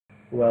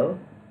Well,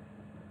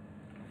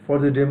 for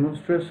the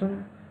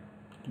demonstration,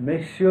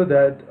 make sure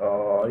that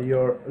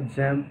your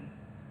XAMPP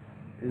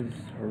is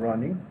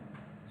running.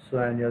 So,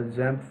 and your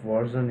XAMPP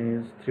version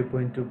is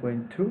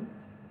 3.2.2.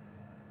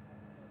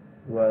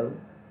 Well,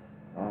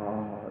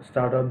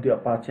 start up the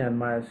Apache and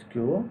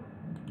MySQL.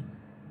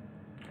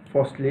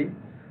 Firstly,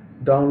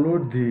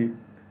 download the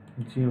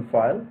zim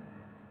file.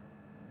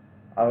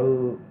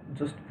 I'll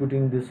just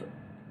putting this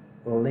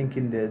link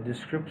in the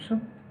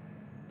description,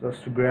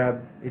 just to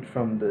grab it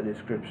from the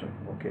description.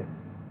 Okay,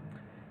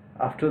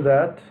 after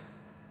that,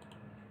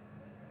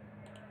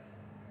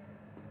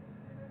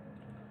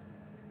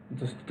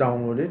 just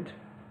download it.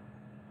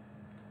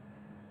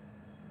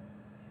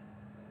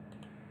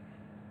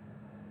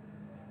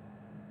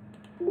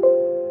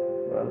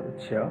 Well,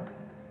 it's here.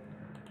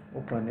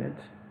 Open it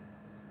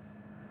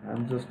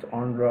and just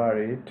unrar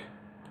it.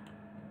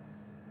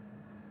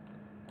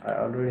 I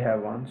already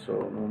have one,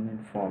 so no need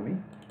for me.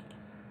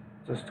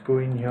 Just go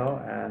in here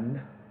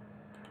and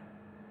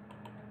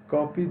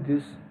copy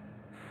this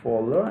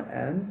folder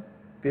and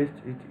paste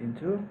it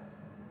into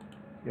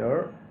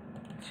your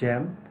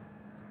XAMPP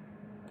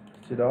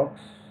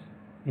docs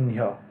in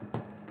here.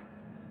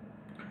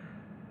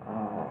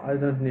 I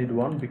don't need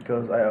one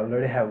because I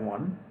already have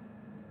one.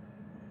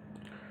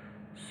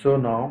 So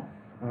now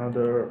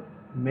another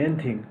main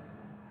thing.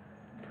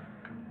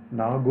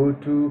 Now go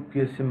to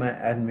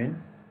PHP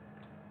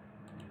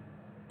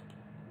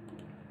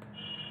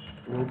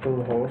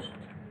localhost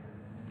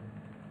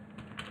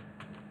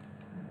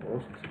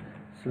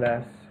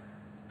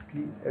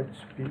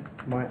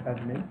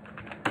 /phpMyAdmin.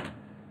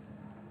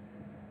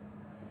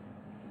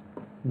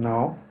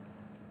 Now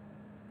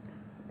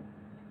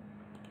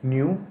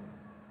new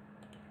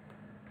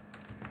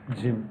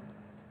zim.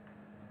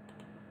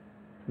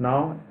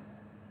 Now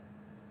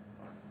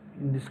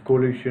in this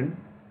collection,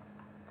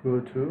 go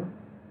to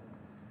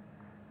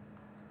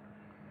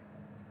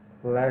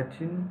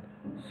Latin,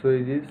 so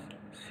it is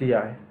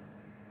CI,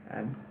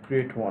 and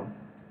create one.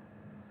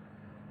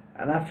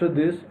 And after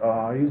this,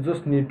 you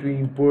just need to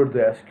import the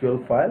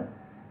SQL file,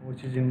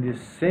 which is in the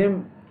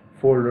same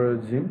folder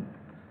zim.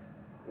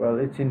 Well,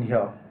 it's in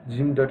here,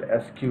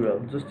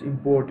 zim.sql. Just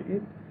import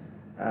it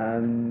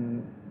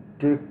and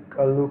take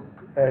a look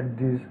at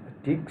these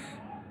ticks.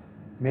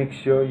 Make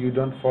sure you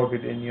don't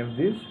forget any of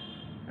these,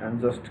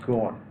 and just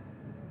go on.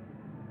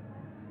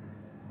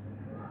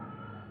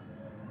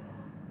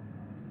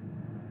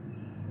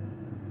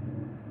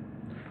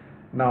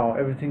 Now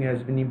everything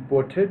has been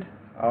imported.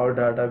 Our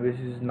database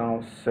is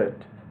now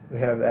set. We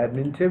have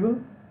admin table,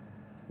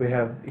 we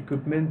have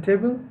equipment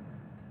table,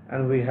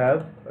 and we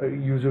have a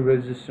user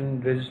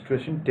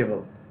registration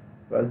table.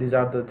 Well, these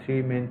are the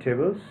three main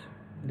tables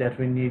that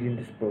we need in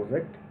this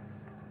project.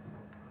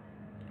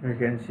 You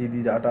can see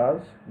the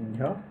data in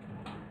here.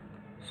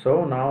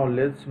 So now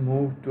let's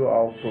move to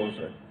our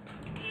project.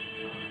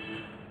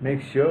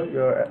 Make sure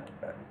your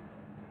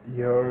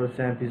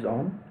XAMPP is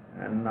on,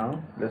 and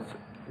now let's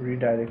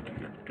redirect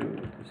it to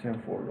the same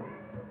folder,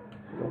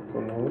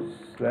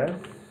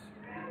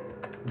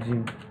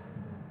 localhost/zim.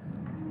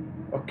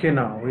 Okay,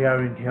 now we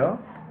are in here.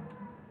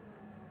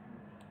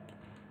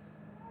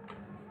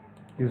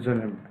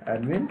 Username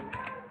admin,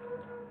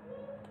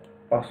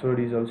 password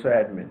is also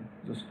admin.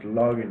 Just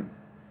log in.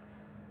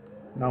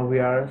 Now we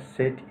are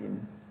set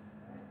in.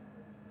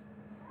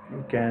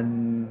 You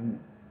can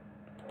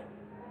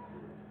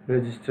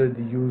register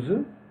the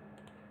user,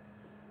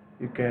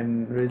 you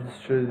can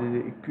register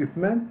the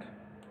equipment,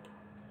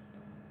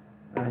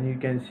 and you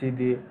can see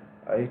the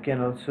you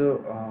can also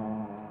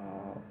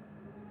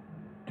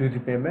do the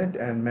payment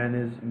and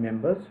manage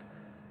members.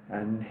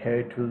 And here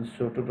it will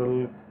show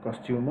total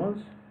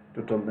customers,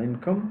 total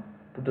income,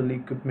 total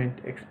equipment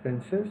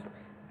expenses,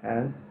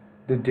 and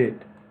the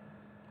date.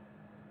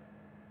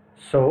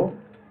 So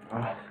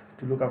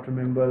to look after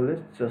member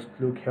list, just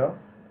look here.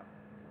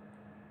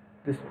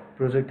 This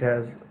project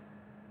has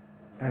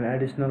an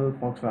additional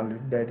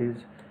functionality, that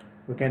is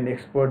we can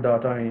export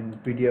data in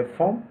PDF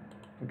form.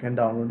 We can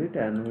download it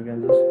and we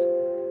can just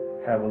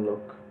have a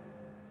look.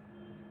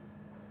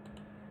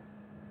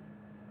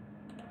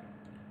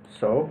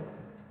 So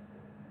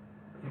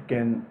you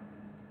can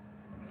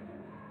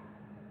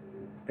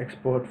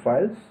export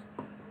files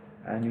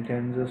and you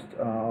can just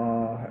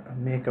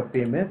make a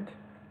payment,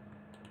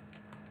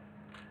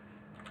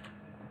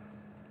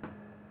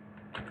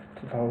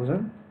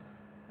 2000,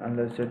 and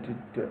let's set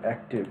it to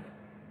active.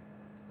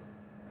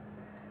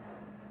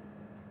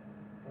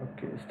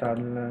 Okay, start.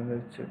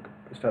 Let's check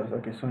status.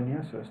 Okay,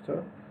 Sonia, so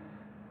start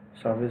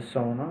service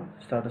Sona,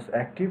 status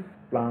active,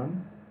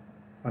 plan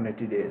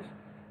 180 days,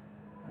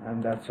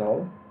 and that's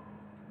all.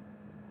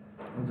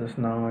 Just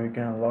now you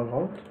can log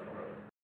out.